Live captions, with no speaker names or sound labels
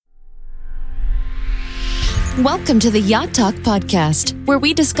Welcome to the Yacht Talk podcast, where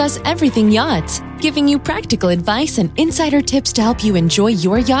we discuss everything yachts, giving you practical advice and insider tips to help you enjoy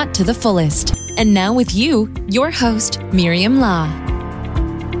your yacht to the fullest. And now with you, your host, Miriam Law.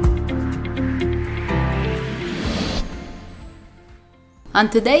 On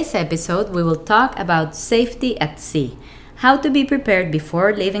today's episode, we will talk about safety at sea, how to be prepared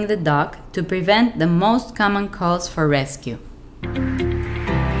before leaving the dock to prevent the most common calls for rescue.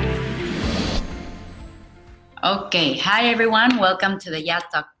 Okay, hi everyone, welcome to the Yacht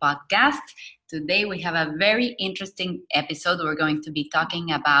Talk podcast. Today we have a very interesting episode. We're going to be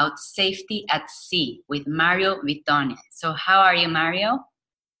talking about safety at sea with Mario Vittone. So how are you, Mario?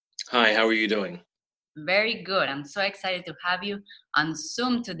 Hi, how are you doing? Very good. I'm so excited to have you on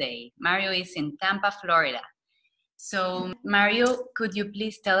Zoom today. Mario is in Tampa, Florida. So Mario, could you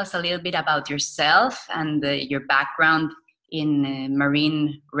please tell us a little bit about yourself and your background in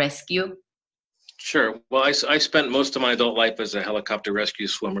marine rescue? Sure. Well, I spent most of my adult life as a helicopter rescue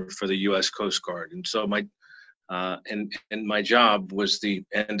swimmer for the U.S. Coast Guard, and so my job was the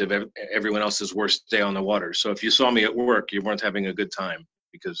end of everyone else's worst day on the water. So if you saw me at work, you weren't having a good time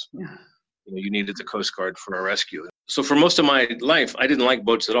because you needed the Coast Guard for a rescue. So for most of my life, I didn't like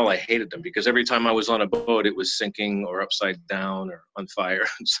boats at all. I hated them because every time I was on a boat, it was sinking or upside down or on fire.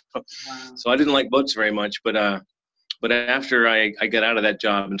 So I didn't like boats very much. But after I got out of that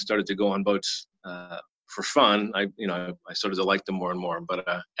job and started to go on boats for fun, I started to like them more and more. But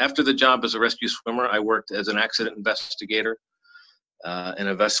after the job as a rescue swimmer, I worked as an accident investigator and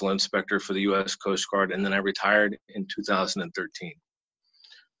a vessel inspector for the U.S. Coast Guard, and then I retired in 2013.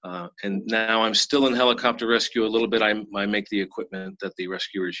 And now I'm still in helicopter rescue a little bit. I make the equipment that the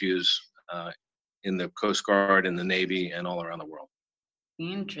rescuers use in the Coast Guard, in the Navy, and all around the world.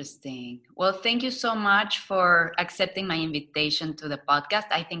 Interesting. Well, thank you so much for accepting my invitation to the podcast.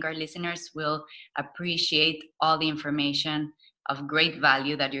 I think our listeners will appreciate all the information of great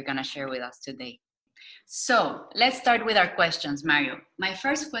value that you're going to share with us today. So let's start with our questions, Mario. My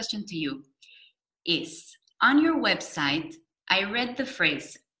first question to you is, on your website, I read the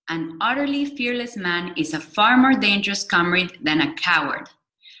phrase, "An utterly fearless man is a far more dangerous comrade than a coward."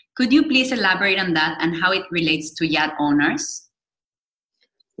 Could you please elaborate on that and how it relates to yacht owners?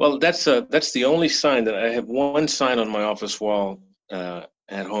 Well, that's the only sign that I have. One sign on my office wall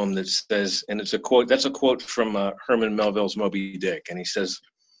at home that says, and it's a quote. That's a quote from Herman Melville's Moby Dick, and he says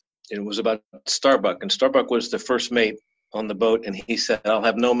it was about Starbuck, and Starbuck was the first mate on the boat, and he said, "I'll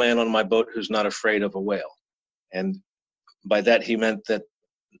have no man on my boat who's not afraid of a whale." And by that he meant that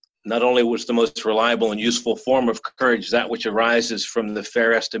not only was the most reliable and useful form of courage that which arises from the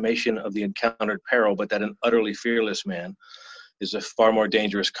fair estimation of the encountered peril, but that an utterly fearless man is a far more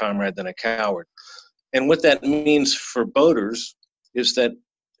dangerous comrade than a coward. And what that means for boaters is that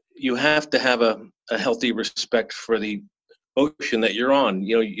you have to have a healthy respect for the ocean that you're on.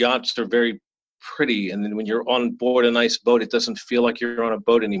 Yachts are very pretty, and then when you're on board a nice boat, it doesn't feel like you're on a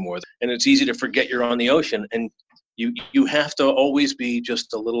boat anymore. And it's easy to forget you're on the ocean, and you have to always be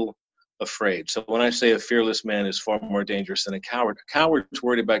just a little afraid. So when I say a fearless man is far more dangerous than a coward's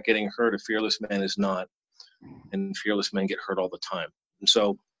worried about getting hurt. A fearless man is not. And fearless men get hurt all the time. And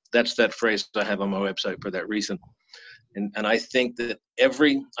so that's that phrase I have on my website for that reason. And I think that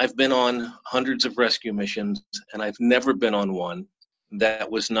I've been on hundreds of rescue missions, and I've never been on one that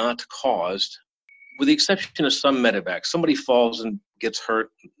was not caused, with the exception of some medevacs. Somebody falls and gets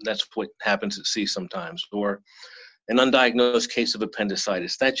hurt. That's what happens at sea sometimes. Or an undiagnosed case of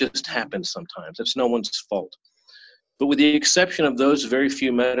appendicitis. That just happens sometimes. That's no one's fault. But with the exception of those very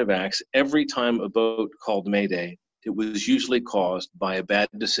few medevacs, every time a boat called Mayday, it was usually caused by a bad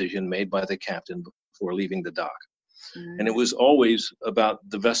decision made by the captain before leaving the dock. Mm-hmm. And it was always about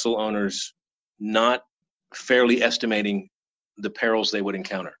the vessel owners not fairly estimating the perils they would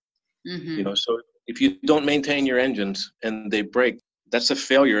encounter. Mm-hmm. So if you don't maintain your engines and they break, that's a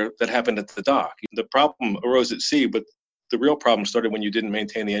failure that happened at the dock. The problem arose at sea, but the real problem started when you didn't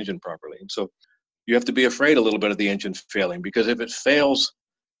maintain the engine properly. And so you have to be afraid a little bit of the engine failing, because if it fails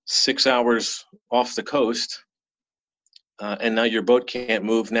 6 hours off the coast and now your boat can't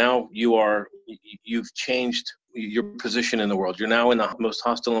move, now you've changed your position in the world. You're now in the most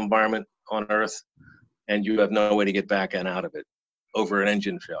hostile environment on Earth, and you have no way to get back and out of it over an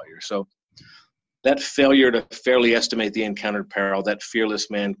engine failure. So that failure to fairly estimate the encountered peril, that fearless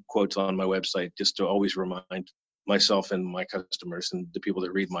man quotes on my website, just to always remind myself and my customers and the people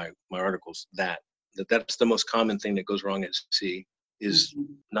that read my articles that's the most common thing that goes wrong at sea, is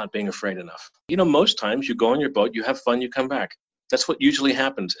not being afraid enough. Most times you go on your boat, you have fun, you come back. That's what usually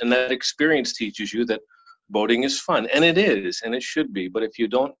happens. And that experience teaches you that boating is fun. And it is, and it should be. But if you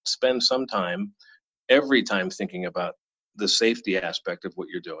don't spend some time every time thinking about the safety aspect of what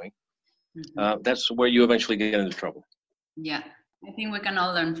you're doing, that's where you eventually get into trouble. Yeah, I think we can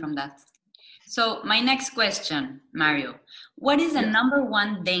all learn from that. So my next question, Mario, what is the number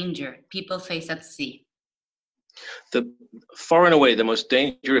one danger people face at sea? Far and away, the most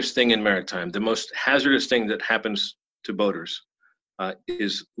dangerous thing in maritime, the most hazardous thing that happens to boaters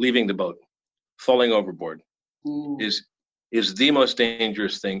is leaving the boat, falling overboard. Is the most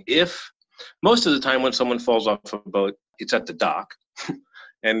dangerous thing. If most of the time when someone falls off a boat, it's at the dock.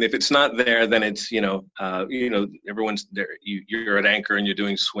 And if it's not there, then it's, everyone's there. You're at anchor and you're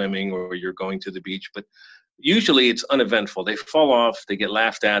doing swimming or you're going to the beach. But usually it's uneventful. They fall off, they get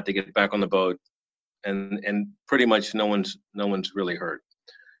laughed at, they get back on the boat, and pretty much no one's really hurt.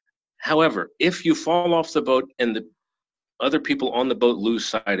 However, if you fall off the boat and the other people on the boat lose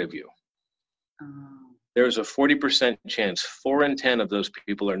sight of you, there's a 40% chance 4 in 10 of those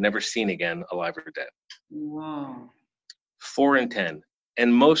people are never seen again, alive or dead. Wow. 4 in 10.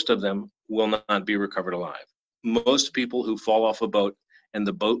 And most of them will not be recovered alive. Most people who fall off a boat and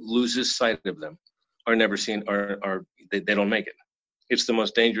the boat loses sight of them are never seen, they don't make it. It's the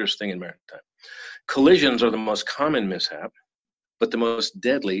most dangerous thing in maritime. Collisions are the most common mishap, but the most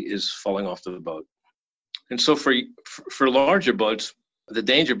deadly is falling off the boat. And so for larger boats, the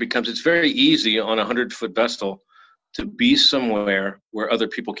danger becomes it's very easy on a 100-foot vessel to be somewhere where other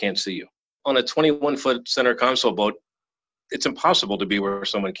people can't see you. On a 21-foot center console boat, it's impossible to be where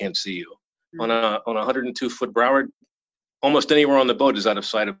someone can't see you. On a 102-foot Broward, almost anywhere on the boat is out of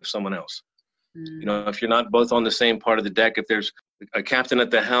sight of someone else. If you're not both on the same part of the deck, if there's a captain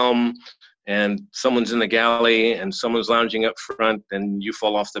at the helm and someone's in the galley and someone's lounging up front and you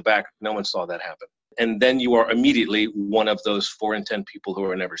fall off the back, no one saw that happen. And then you are immediately one of those 4 in 10 people who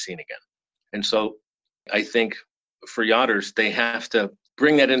are never seen again. And so I think for yachters, they have to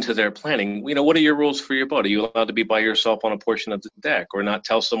bring that into their planning. What are your rules for your boat? Are you allowed to be by yourself on a portion of the deck or not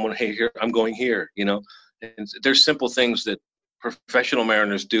tell someone, hey, here, I'm going here, And there's simple things that professional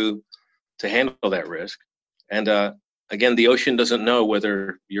mariners do to handle that risk. And again, the ocean doesn't know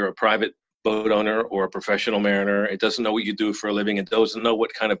whether you're a private boat owner or a professional mariner. It doesn't know what you do for a living. It doesn't know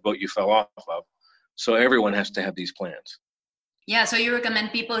what kind of boat you fell off of. So everyone has to have these plans. Yeah, so you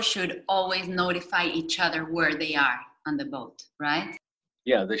recommend people should always notify each other where they are on the boat, right?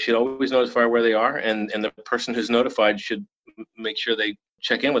 Yeah, they should always notify where they are, and the person who's notified should make sure they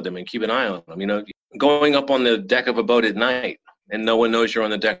check in with them and keep an eye on them. Going up on the deck of a boat at night and no one knows you're on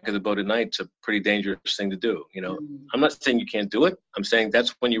the deck of the boat at night, it's a pretty dangerous thing to do. I'm not saying you can't do it. I'm saying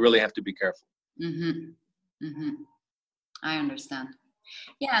that's when you really have to be careful. I understand.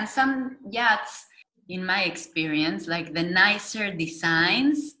 Yeah, and some yachts, in my experience, like the nicer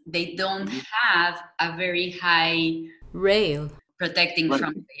designs, they don't have a very high rail protecting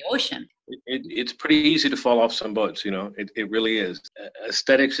from the ocean. It's pretty easy to fall off some boats, it really is.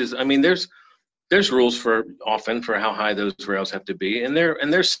 Aesthetics is, there's rules for how high those rails have to be, and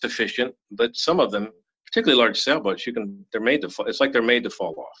they're sufficient, but some of them, particularly large sailboats, they're made to fall. It's like they're made to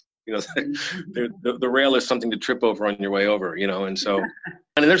fall off. The rail is something to trip over on your way over, and so,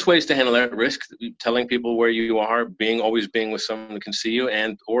 and there's ways to handle that risk, telling people where you are, always being with someone who can see you,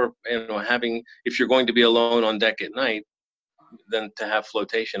 or having, if you're going to be alone on deck at night, then to have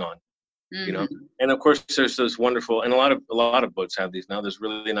flotation on, and of course there's those wonderful, and a lot of boats have these now. There's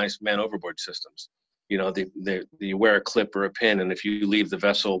really nice man overboard systems. You wear a clip or a pin, and if you leave the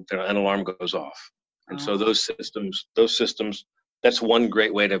vessel, an alarm goes off. And so those systems, that's one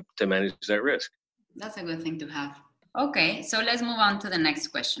great way to manage that risk. That's a good thing to have. Okay, so let's move on to the next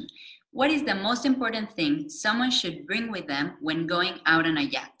question. What is the most important thing someone should bring with them when going out on a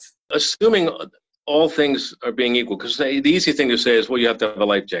yacht? Assuming all things are being equal, because the easy thing to say is, well, you have to have a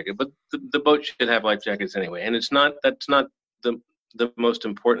life jacket, but the boat should have life jackets anyway. And that's not the most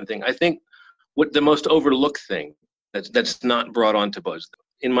important thing. I think what the most overlooked thing that's not brought onto boats,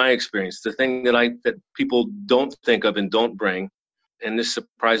 in my experience, the thing that people don't think of and don't bring, and this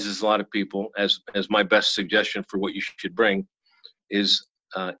surprises a lot of people as my best suggestion for what you should bring, is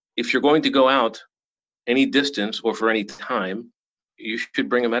if you're going to go out any distance or for any time, you should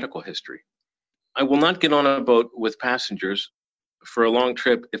bring a medical history. I will not get on a boat with passengers for a long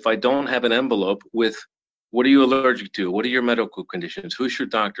trip if I don't have an envelope with, what are you allergic to? What are your medical conditions? Who's your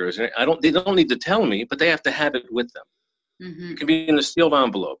doctor? They don't need to tell me, but they have to have it with them. It can be in a sealed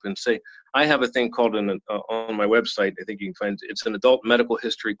envelope and say, I have a thing called on my website, I think you can find it's an adult medical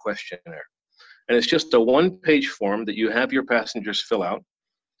history questionnaire. And it's just a one-page form that you have your passengers fill out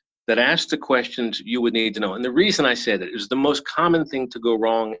that asks the questions you would need to know. And the reason I say that is the most common thing to go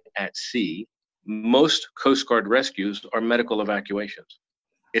wrong at sea. Most Coast Guard rescues are medical evacuations.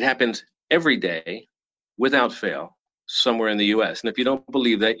 It happens every day, without fail somewhere in the US. And if you don't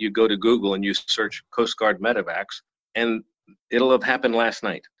believe that, you go to Google and you search Coast Guard medevacs, and it'll have happened last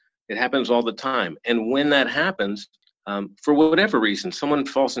night. It happens all the time. And when that happens, for whatever reason, someone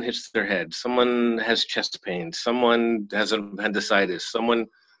falls and hits their head, someone has chest pain, someone has appendicitis, someone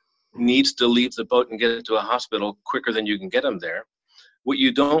needs to leave the boat and get to a hospital quicker than you can get them there. What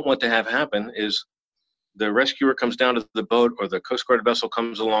you don't want to have happen is the rescuer comes down to the boat, or the Coast Guard vessel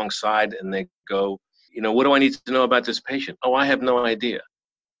comes alongside, and they go, what do I need to know about this patient? Oh, I have no idea.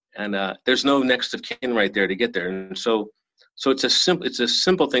 And there's no next of kin right there to get there. And so it's a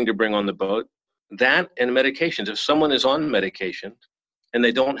simple thing to bring on the boat. That and medications. If someone is on medication and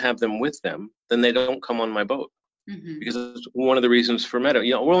they don't have them with them, then they don't come on my boat. Mm-hmm. Because it's one of the reasons for we're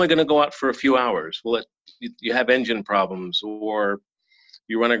only going to go out for a few hours. Well, you have engine problems, or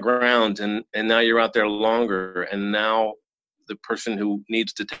you run aground, and now you're out there longer, and now the person who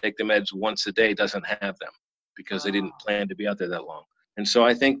needs to take the meds once a day doesn't have them because they didn't plan to be out there that long. And so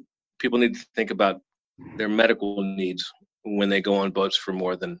I think people need to think about their medical needs when they go on boats for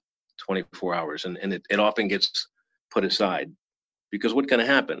more than 24 hours. And it often gets put aside because what can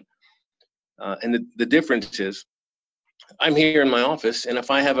happen? And the difference is, I'm here in my office, and if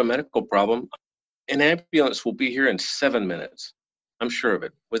I have a medical problem, an ambulance will be here in 7 minutes. I'm sure of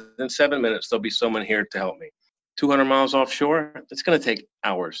it. Within 7 minutes, there'll be someone here to help me. 200 miles offshore, it's going to take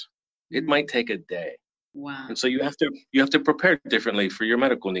hours. It might take a day. Wow. And so you have to prepare differently for your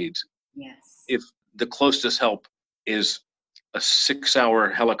medical needs. Yes. If the closest help is a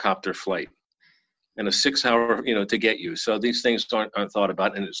 6-hour helicopter flight and a 6-hour, to get you. So these things aren't thought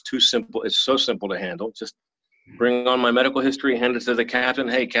about, and it's too simple. It's so simple to handle. Just bring on my medical history, hand it to the captain.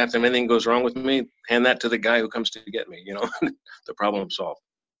 Hey, captain, if anything goes wrong with me, hand that to the guy who comes to get me, the problem solved.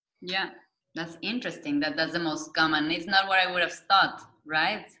 Yeah, that's interesting. That's the most common. It's not what I would have thought,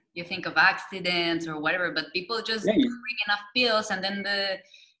 right? You think of accidents or whatever, but people just don't bring enough pills, and then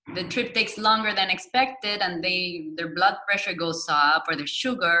the trip takes longer than expected, and their blood pressure goes up, or their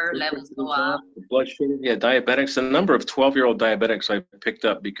sugar levels go up. Blood sugar, diabetics. A number of 12-year-old diabetics I picked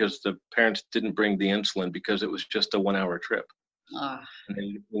up because the parents didn't bring the insulin because it was just a 1-hour trip. Oh.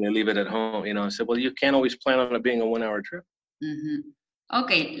 And they leave it at home. I said, well, you can't always plan on it being a 1-hour trip. Mm-hmm.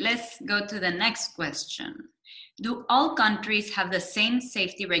 Okay, let's go to the next question. Do all countries have the same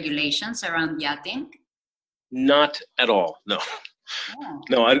safety regulations around yachting? Not at all, no. Oh.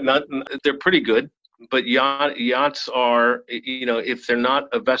 No, they're pretty good, but yachts are, if they're not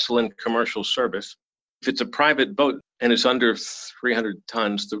a vessel in commercial service, if it's a private boat and it's under 300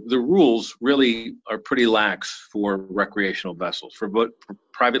 tons, the rules really are pretty lax for recreational vessels, for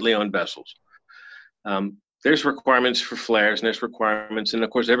privately owned vessels. There's requirements for flares, and there's requirements, and of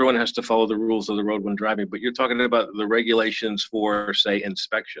course everyone has to follow the rules of the road when driving, but you're talking about the regulations for, say,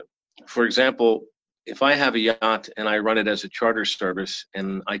 inspection. For example, if I have a yacht and I run it as a charter service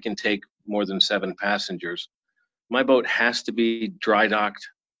and I can take more than 7 passengers, my boat has to be dry docked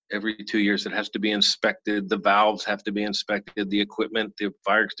every 2 years. It has to be inspected. The valves have to be inspected. The equipment, the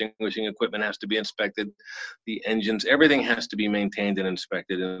fire extinguishing equipment has to be inspected. The engines, everything has to be maintained and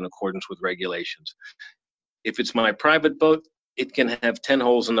inspected in accordance with regulations. If it's my private boat, it can have 10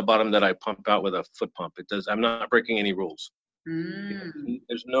 holes in the bottom that I pump out with a foot pump. I'm not breaking any rules.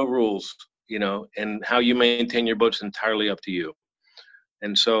 There's no rules, and how you maintain your boat's entirely up to you.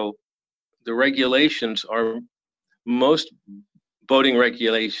 And so the regulations are most boating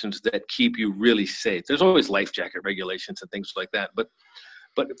regulations that keep you really safe. There's always life jacket regulations and things like that. But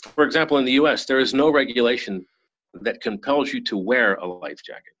for example, in the US, there is no regulation that compels you to wear a life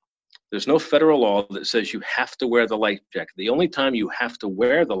jacket. There's no federal law that says you have to wear the life jacket. The only time you have to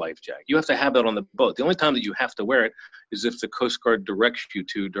wear the life jacket, you have to have it on the boat. The only time that you have to wear it is if the Coast Guard directs you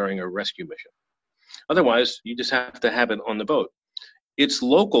to during a rescue mission. Otherwise, you just have to have it on the boat. It's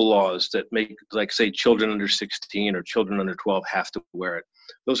local laws that make, like, say, children under 16 or children under 12 have to wear it.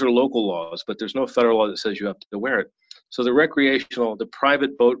 Those are local laws, but there's no federal law that says you have to wear it. So the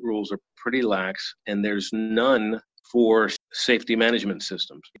private boat rules are pretty lax, and there's none for safety management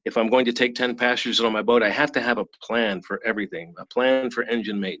systems. If I'm going to take 10 passengers on my boat, I have to have a plan for everything, a plan for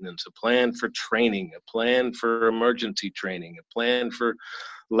engine maintenance, a plan for training, a plan for emergency training, a plan for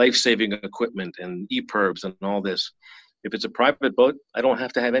life-saving equipment and EPIRBs and all this. If it's a private boat, I don't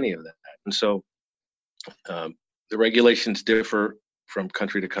have to have any of that. And so the regulations differ from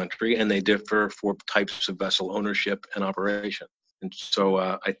country to country, and they differ for types of vessel ownership and operation. And so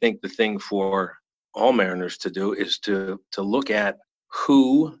I think the thing for all mariners to do is to look at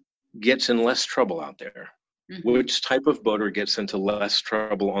who gets in less trouble out there, which type of boater gets into less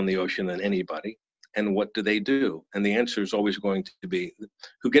trouble on the ocean than anybody, and what do they do? And the answer is always going to be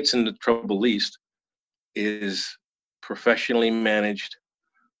who gets into trouble least is professionally managed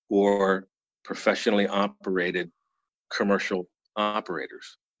or professionally operated commercial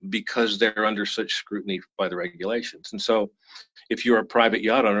operators, because they're under such scrutiny by the regulations. And so if you're a private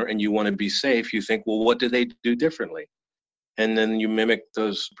yacht owner and you want to be safe, you think, well, what do they do differently? And then you mimic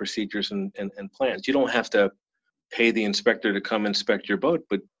those procedures and plans. You don't have to pay the inspector to come inspect your boat,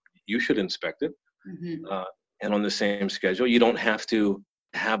 but you should inspect it. And on the same schedule. You don't have to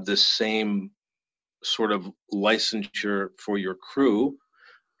have the same sort of licensure for your crew.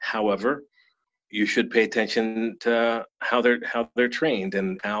 However, you should pay attention to how they're trained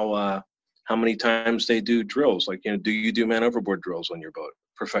and how many times they do drills. Like, do you do man overboard drills on your boat?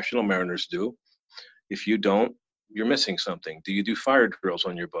 Professional mariners do. If you don't, you're missing something. Do you do fire drills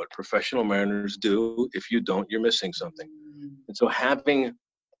on your boat? Professional mariners do. If you don't, you're missing something. And so having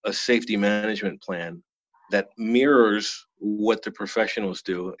a safety management plan that mirrors what the professionals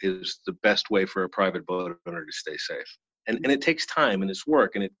do is the best way for a private boat owner to stay safe. And it takes time and it's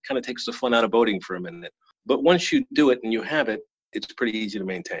work, and it kind of takes the fun out of boating for a minute. But once you do it and you have it, it's pretty easy to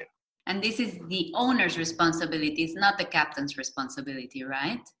maintain. And this is the owner's responsibility. It's not the captain's responsibility,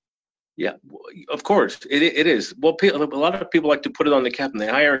 right? Yeah, of course, it is. Well, a lot of people like to put it on the captain. They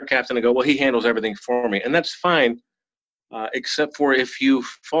hire a captain and go, well, he handles everything for me. And that's fine, except for if you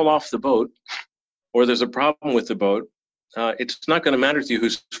fall off the boat or there's a problem with the boat, it's not going to matter to you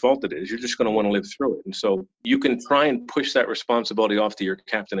whose fault it is. You're just going to want to live through it. And so you can try and push that responsibility off to your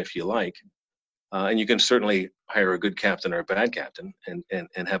captain if you like. And you can certainly hire a good captain or a bad captain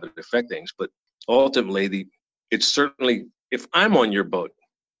and have it affect things. But ultimately, it's certainly, if I'm on your boat,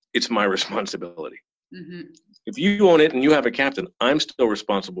 it's my responsibility. If you own it and you have a captain, I'm still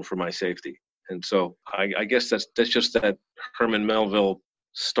responsible for my safety. And so I guess that's just that Herman Melville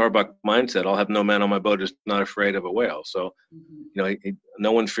Starbuck mindset. I'll have no man on my boat is not afraid of a whale. So,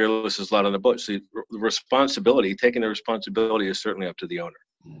 no one fearless is allowed on the boat. So the taking the responsibility is certainly up to the owner.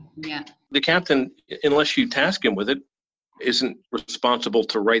 Yeah. The captain, unless you task him with it, isn't responsible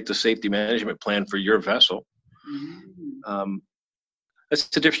to write the safety management plan for your vessel. That's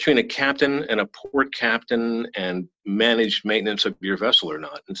the difference between a captain and a port captain and managed maintenance of your vessel or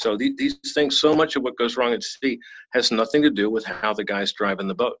not. And so these things, so much of what goes wrong at sea has nothing to do with how the guy's driving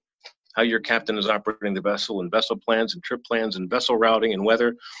the boat, how your captain is operating the vessel, and vessel plans and trip plans and vessel routing and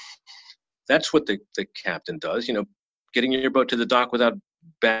weather. That's what the captain does. Getting your boat to the dock without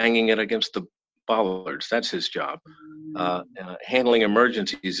banging it against the bollards, that's his job. Handling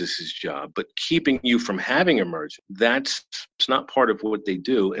emergencies is his job, but keeping you from having emergency, it's not part of what they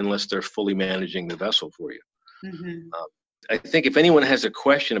do unless they're fully managing the vessel for you. I think if anyone has a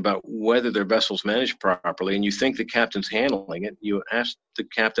question about whether their vessel's managed properly and you think the captain's handling it, you ask the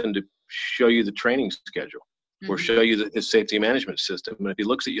captain to show you the training schedule or show you his safety management system. And if he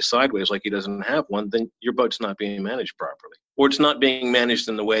looks at you sideways like he doesn't have one, then your boat's not being managed properly, or it's not being managed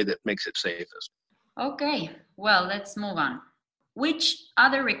in the way that makes it safest. Okay, well, let's move on. Which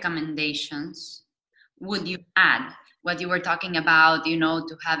other recommendations would you add? What you were talking about,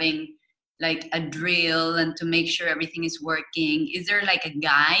 to having like a drill and to make sure everything is working. Is there like a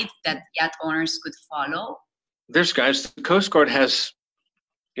guide that yacht owners could follow? There's guides. The Coast Guard has,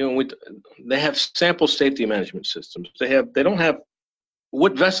 they have sample safety management systems. They don't have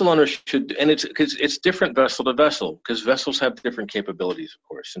what vessel owners should, and it's different vessel to vessel because vessels have different capabilities, of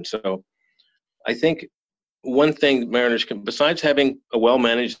course. And so I think one thing mariners can, besides having a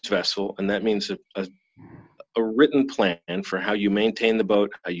well-managed vessel, and that means a written plan for how you maintain the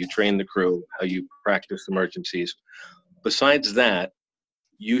boat, how you train the crew, how you practice emergencies. Besides that,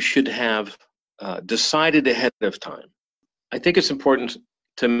 you should have decided ahead of time. I think it's important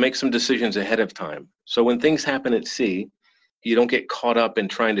to make some decisions ahead of time. So when things happen at sea, you don't get caught up in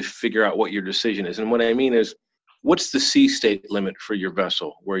trying to figure out what your decision is. And what I mean is, what's the sea state limit for your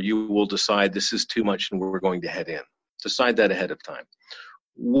vessel where you will decide this is too much and we're going to head in? Decide that ahead of time.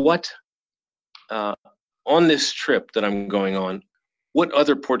 What, on this trip that I'm going on, what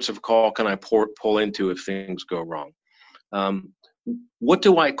other ports of call can I pull into if things go wrong? What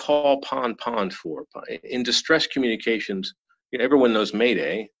do I call pond for? In distress communications, everyone knows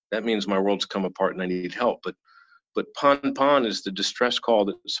Mayday. That means my world's come apart and I need help. But pond is the distress call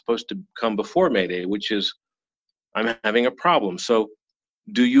that's supposed to come before Mayday, which is, I'm having a problem. So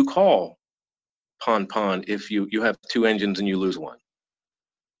do you call pond if you have two engines and you lose one?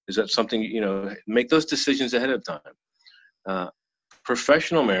 Is that something, make those decisions ahead of time.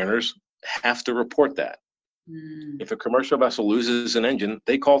 Professional mariners have to report that. If a commercial vessel loses an engine,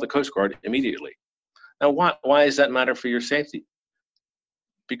 they call the Coast Guard immediately. Now, why does that matter for your safety?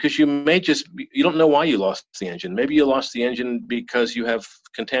 because you don't know why you lost the engine. Maybe you lost the engine because you have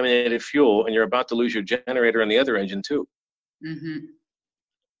contaminated fuel and you're about to lose your generator and the other engine too.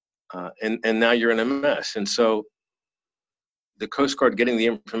 Mm-hmm. And now you're in a mess. And so the Coast Guard getting the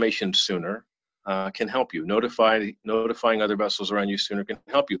information sooner can help you. Notifying other vessels around you sooner can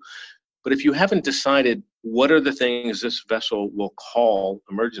help you. But if you haven't decided what are the things this vessel will call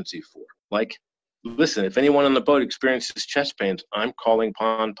emergency for, like, listen, if anyone on the boat experiences chest pains, I'm calling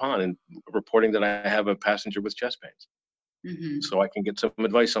Pon and reporting that I have a passenger with chest pains, Mm-hmm. so I can get some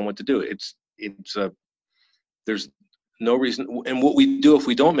advice on what to do. There's no reason. And what we do if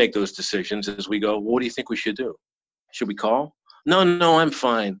we don't make those decisions is we go, well, what do you think we should do? Should we call? No, I'm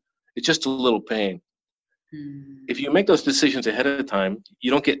fine. It's just a little pain. Mm-hmm. If you make those decisions ahead of time,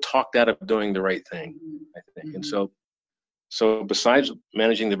 you don't get talked out of doing the right thing, I think. Mm-hmm. And so besides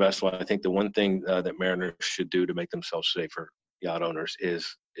managing the vessel, I think the one thing that mariners should do to make themselves safer, yacht owners,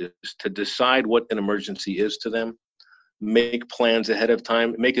 is to decide what an emergency is to them, make plans ahead of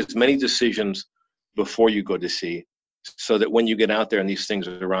time, make as many decisions before you go to sea, so that when you get out there and these things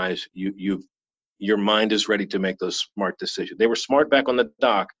arise, your mind is ready to make those smart decisions. They were smart back on the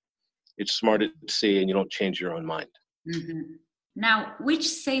dock. It's smart at sea, and you don't change your own mind. Mm-hmm. Now, which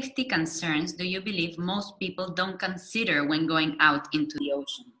safety concerns do you believe most people don't consider when going out into the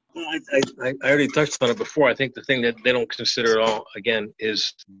ocean? Well, I already touched on it before. I think the thing that they don't consider at all, again,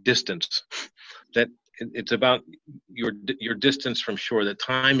 is distance. That it's about your distance from shore. That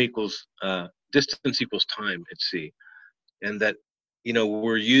distance equals time at sea, and that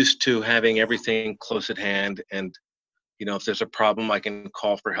we're used to having everything close at hand. And if there's a problem, I can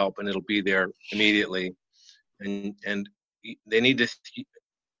call for help, and it'll be there immediately. And they need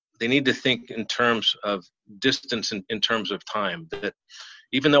to think in terms of distance and in terms of time. That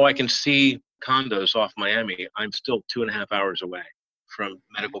even though I can see condos off Miami, I'm still 2.5 hours away from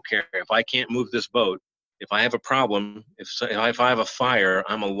medical care. If I can't move this boat, if I have a problem, if I have a fire,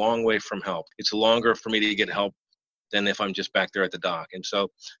 I'm a long way from help. It's longer for me to get help than if I'm just back there at the dock. And so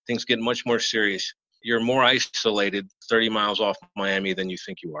things get much more serious. You're more isolated 30 miles off Miami than you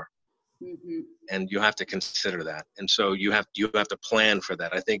think you are. Mm-hmm. And you have to consider that. And so you have to plan for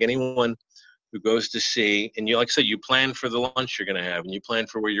that. I think anyone who goes to sea, and like I said, you plan for the lunch you're going to have, and you plan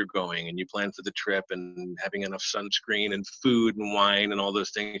for where you're going, and you plan for the trip, and having enough sunscreen and food and wine and all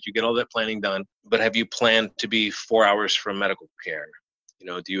those things. You get all that planning done. But have you planned to be 4 hours from medical care?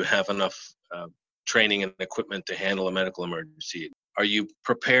 Do you have enough training and equipment to handle a medical emergency? Are you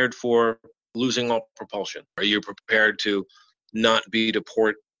prepared for losing all propulsion? Are you prepared to not be to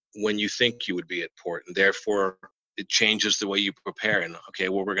port when you think you would be at port, and therefore it changes the way you prepare? And okay,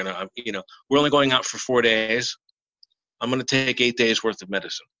 well, we're only going out for 4 days. I'm going to take 8 days worth of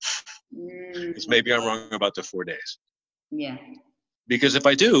medicine, because maybe I'm wrong about the 4 days. Yeah. Because if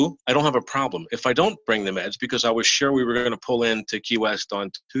I do, I don't have a problem. If I don't bring the meds because I was sure we were going to pull into Key West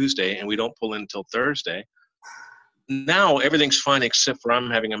on Tuesday and we don't pull in until Thursday, now everything's fine except for I'm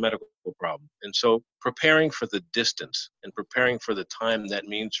having a medical problem. And so preparing for the distance and preparing for the time that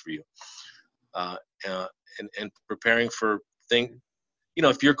means for you, and preparing for things.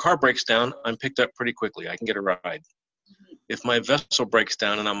 If your car breaks down, I'm picked up pretty quickly. I can get a ride. If my vessel breaks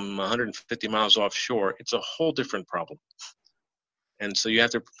down and I'm 150 miles offshore, it's a whole different problem. And so you have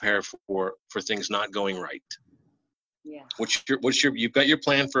to prepare for things not going right. Yeah. You've got your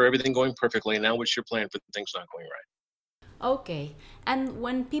plan for everything going perfectly. Now what's your plan for things not going right? Okay. And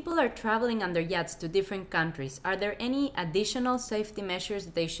when people are traveling under yachts to different countries, are there any additional safety measures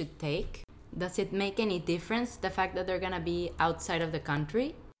they should take? Does it make any difference, the fact that they're going to be outside of the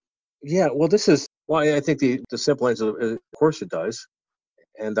country? Yeah, well, this is why I think the simple answer, of course it does.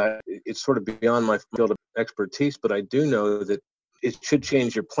 And it's sort of beyond my field of expertise, but I do know that it should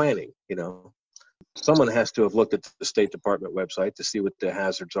change your planning. Someone has to have looked at the State Department website to see what the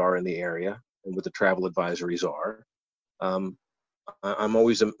hazards are in the area and what the travel advisories are. I'm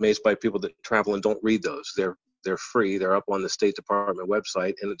always amazed by people that travel and don't read those. They're free. They're up on the State Department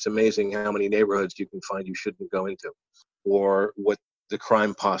website, and it's amazing how many neighborhoods you can find you shouldn't go into, or what the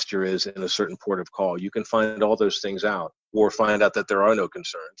crime posture is in a certain port of call. You can find all those things out, or find out that there are no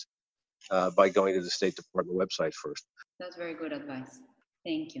concerns by going to the State Department website first. That's very good advice.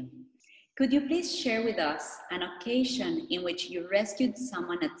 Thank you. Could you please share with us an occasion in which you rescued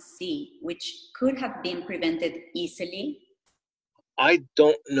someone at sea, which could have been prevented easily? I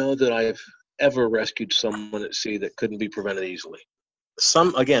don't know that I've ever rescued someone at sea that couldn't be prevented easily.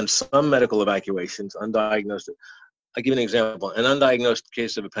 Some medical evacuations, undiagnosed. I'll give you an example. An undiagnosed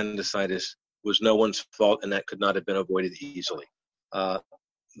case of appendicitis was no one's fault, and that could not have been avoided easily.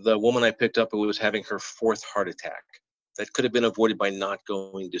 The woman I picked up who was having her 4th heart attack, that could have been avoided by not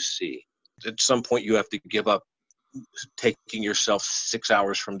going to sea. At some point, you have to give up taking yourself 6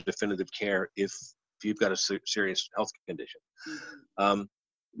 hours from definitive care if you've got a serious health condition.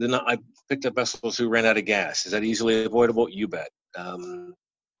 Then I picked up vessels who ran out of gas. Is that easily avoidable? You bet.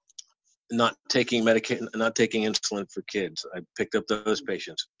 Not taking medication, not taking insulin for kids. I picked up those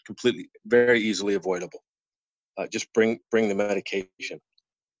patients. Completely, very easily avoidable. Just bring the medication.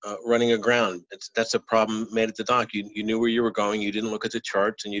 Running aground, that's a problem made at the dock. You knew where you were going, you didn't look at the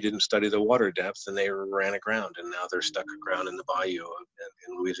charts, and you didn't study the water depth, and they ran aground, and now they're stuck aground in the bayou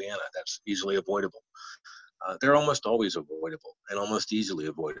in Louisiana. That's easily avoidable. They're almost always avoidable and almost easily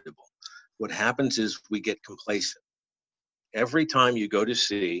avoidable. What happens is we get complacent. Every time you go to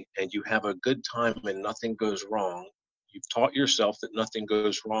sea and you have a good time and nothing goes wrong, you've taught yourself that nothing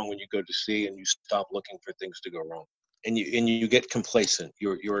goes wrong when you go to sea, and you stop looking for things to go wrong. And you get complacent.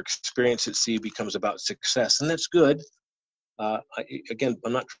 Your experience at sea becomes about success, and that's good. Again,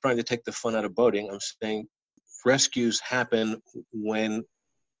 I'm not trying to take the fun out of boating. I'm saying rescues happen when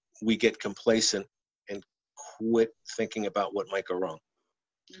we get complacent and quit thinking about what might go wrong.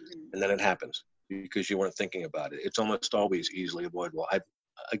 And then it happens because you weren't thinking about it. It's almost always easily avoidable. I've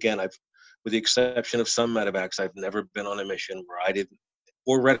with the exception of some medevacs, I've never been on a mission where I didn't,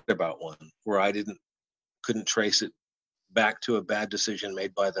 or read about one where I couldn't trace it back to a bad decision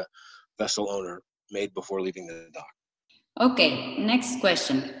made by the vessel owner made before leaving the dock. Okay, next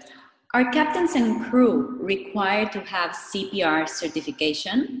question. Are captains and crew required to have CPR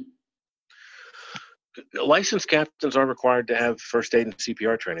certification? Licensed captains are required to have first aid and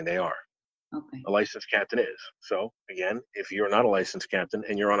CPR training. They are. Okay. A licensed captain is. So again, if you're not a licensed captain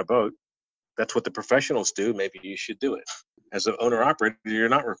and you're on a boat, that's what the professionals do. Maybe you should do it. As an owner-operator, you're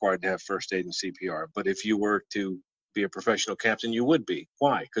not required to have first aid and CPR. But if you were to be a professional captain, you would be.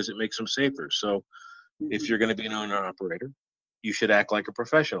 Why? Because it makes them safer. So if you're going to be an owner-operator, you should act like a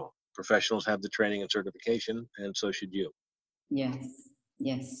professional. Professionals have the training and certification, and so should you.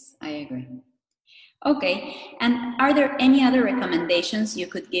 Yes, I agree. Okay, and are there any other recommendations you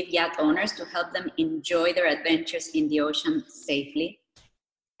could give yacht owners to help them enjoy their adventures in the ocean safely?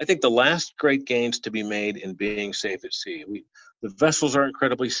 I think the last great gains to be made in being safe at sea. The vessels are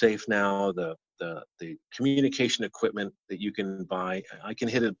incredibly safe now. The communication equipment that you can buy, I can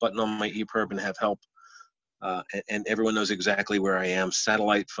hit a button on my ePerb and have help, and everyone knows exactly where I am.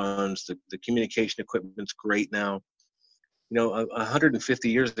 Satellite phones, the communication equipment's great now. 150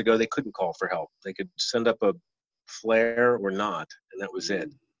 years ago, they couldn't call for help. They could send up a flare or not, and that was it.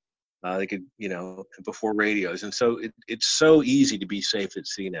 They could, before radios. And so it's so easy to be safe at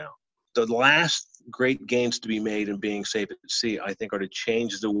sea now. The last great gains to be made in being safe at sea, I think, are to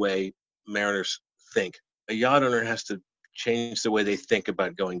change the way mariners think. A yacht owner has to change the way they think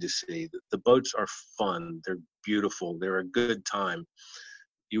about going to sea. The boats are fun. They're beautiful. They're a good time.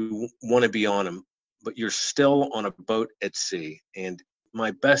 You want to be on them, but you're still on a boat at sea. And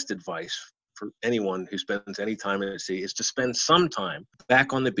my best advice for anyone who spends any time at sea is to spend some time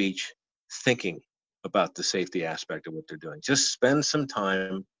back on the beach thinking about the safety aspect of what they're doing. Just spend some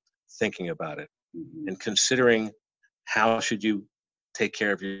time thinking about it and considering how should you take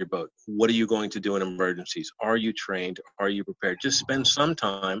care of your boat. What are you going to do in emergencies? Are you trained? Are you prepared? Just spend some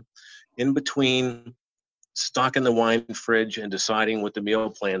time in between stocking the wine fridge and deciding what the meal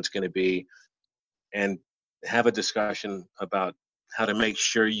plan is going to be, and have a discussion about how to make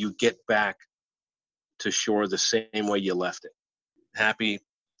sure you get back to shore the same way you left it. Happy,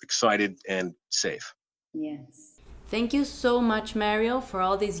 excited, and safe. Yes. Thank you so much, Mario, for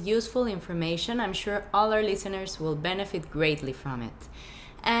all this useful information. I'm sure all our listeners will benefit greatly from it.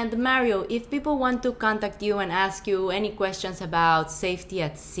 And Mario, if people want to contact you and ask you any questions about safety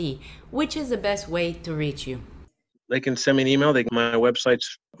at sea, which is the best way to reach you? They can send me an email. My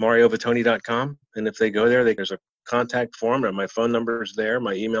website's mariovittone.com. And if they go there, there's a contact form, and my phone number is there.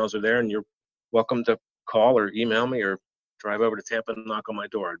 My emails are there, and you're welcome to call or email me or drive over to Tampa and knock on my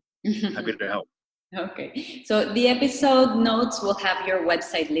door. Happy to help. Okay, so the episode notes will have your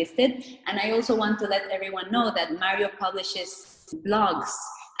website listed. And I also want to let everyone know that Mario publishes blogs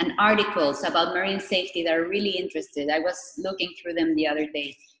and articles about marine safety that are really interested. I was looking through them the other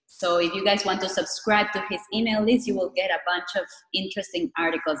day. So if you guys want to subscribe to his email list, you will get a bunch of interesting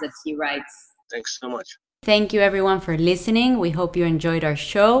articles that he writes. Thanks so much. Thank you everyone for listening. We hope you enjoyed our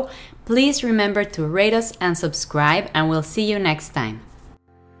show. Please remember to rate us and subscribe, and we'll see you next time.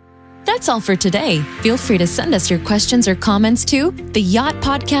 That's all for today. Feel free to send us your questions or comments to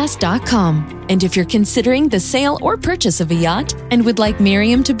theyachtpodcast.com. And if you're considering the sale or purchase of a yacht and would like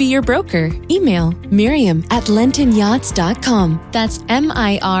Miriam to be your broker, email Miriam@lentonyachts.com. That's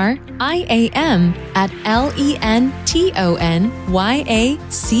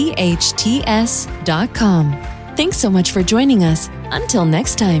MIRIAM@LENTONYACHTS.com. Thanks so much for joining us. Until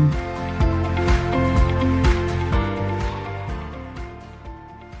next time.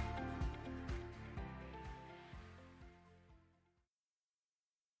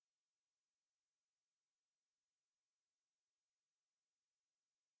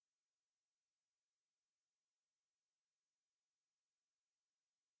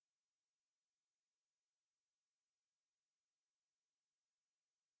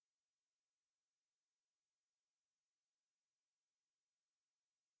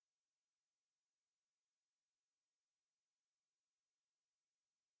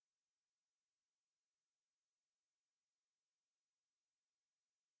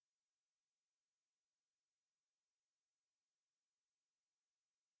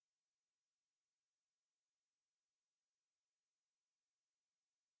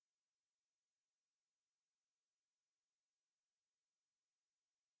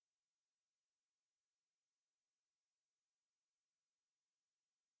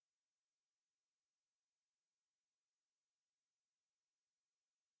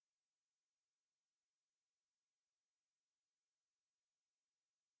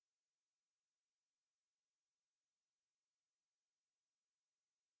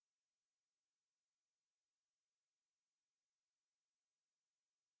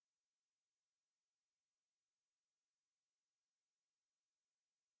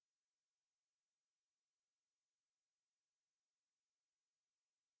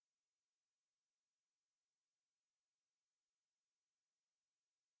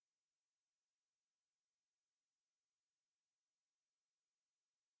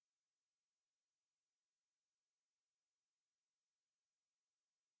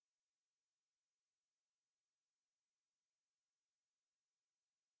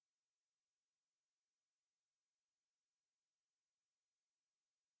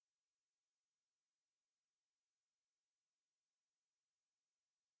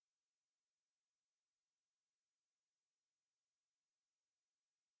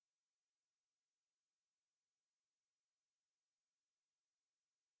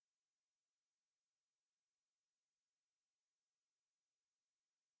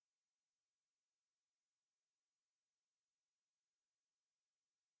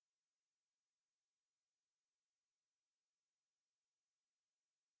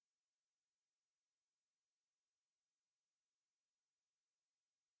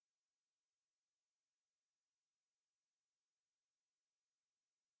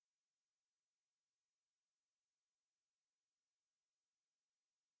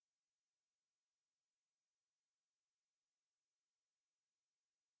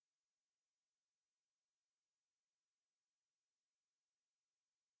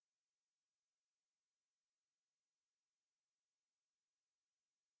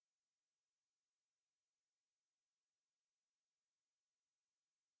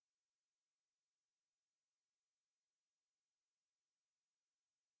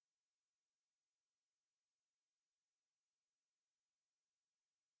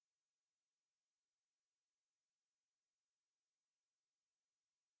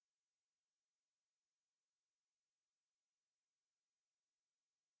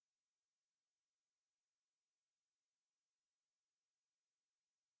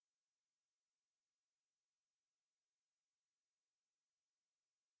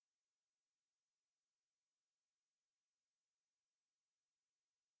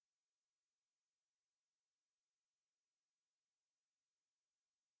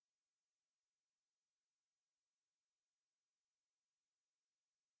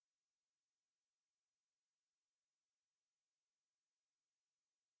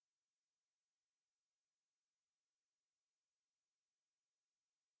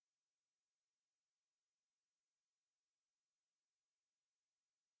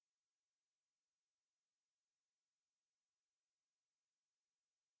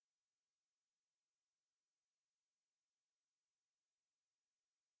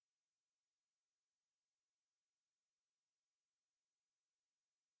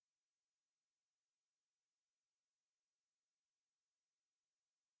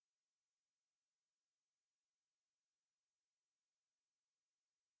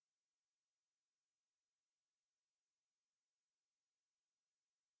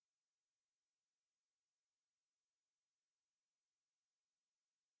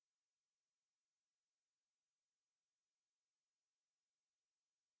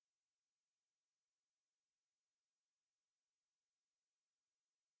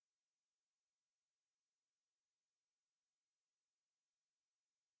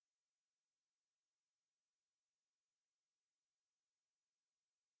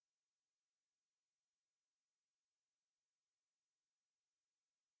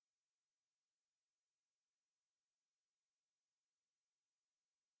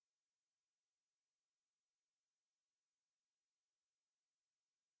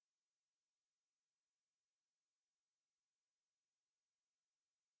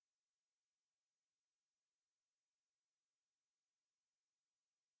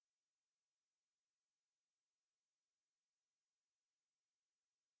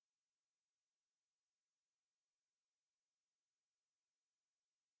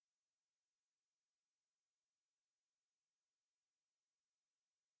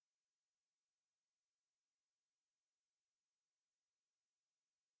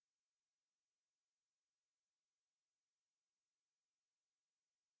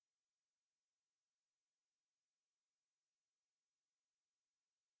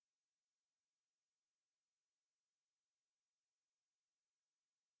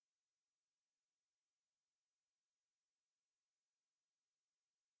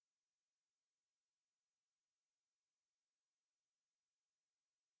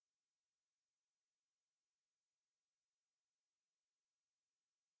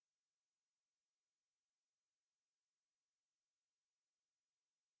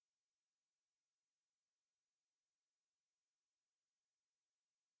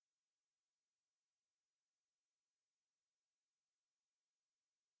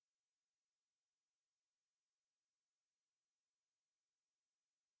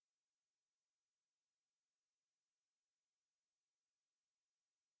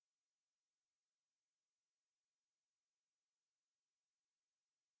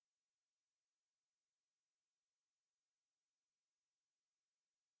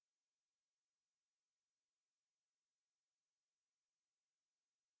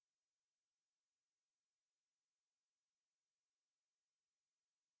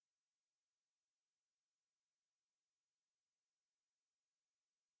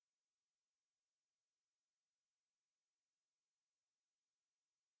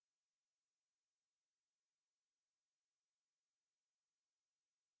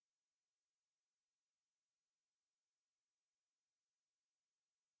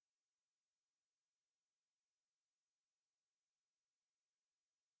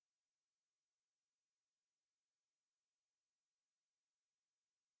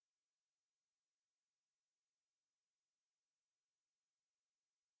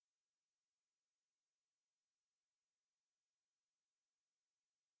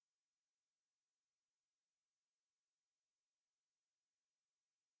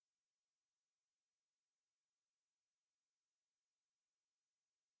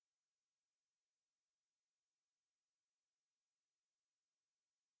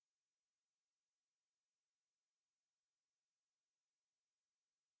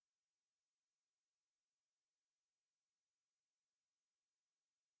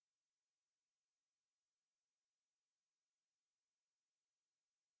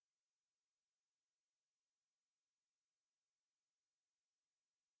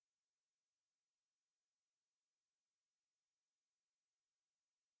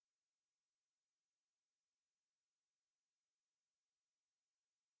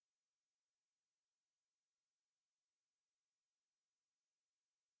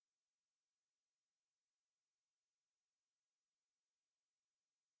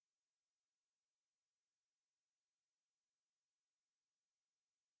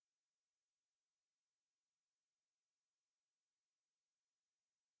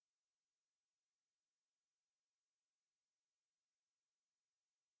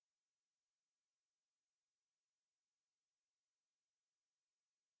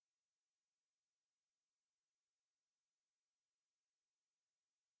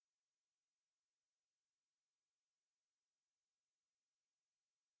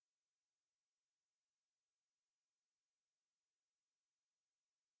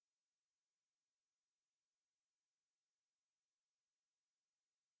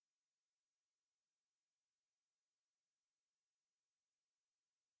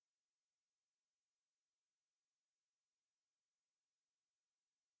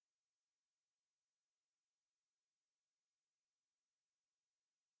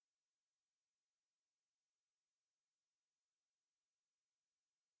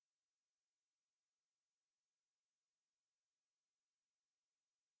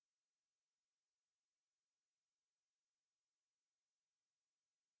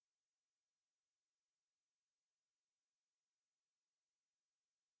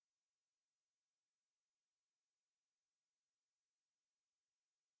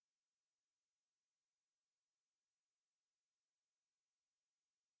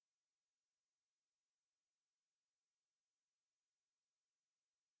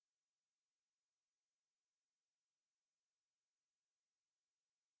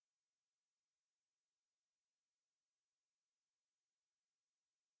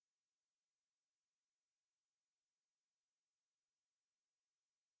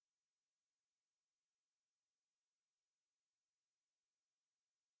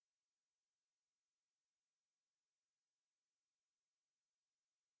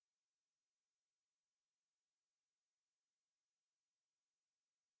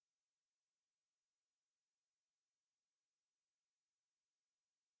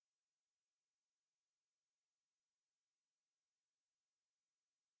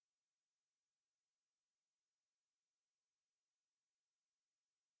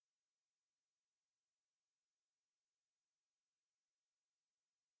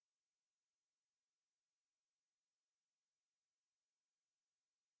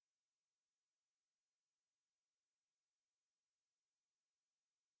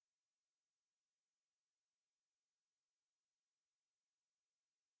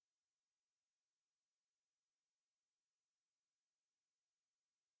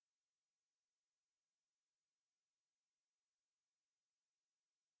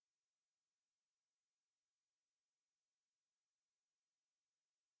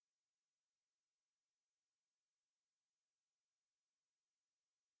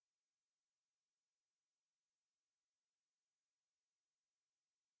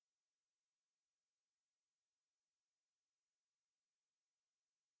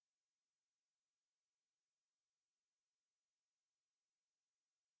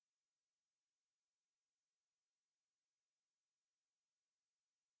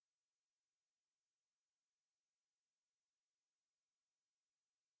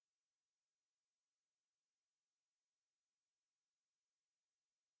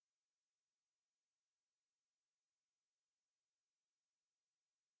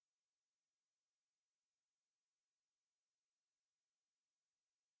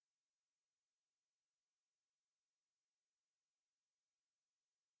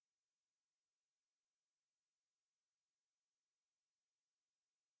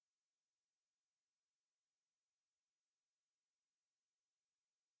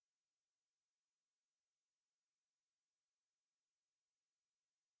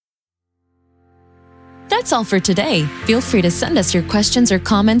 That's all for today. Feel free to send us your questions or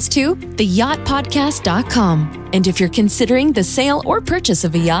comments to theyachtpodcast.com. And if you're considering the sale or purchase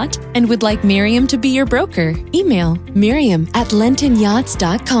of a yacht and would like Miriam to be your broker, email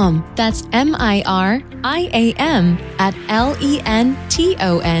Miriam@lentonyachts.com. That's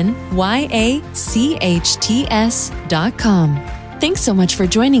MIRIAM@LENTONYACHTS.com. Thanks so much for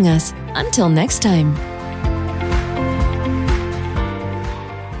joining us. Until next time.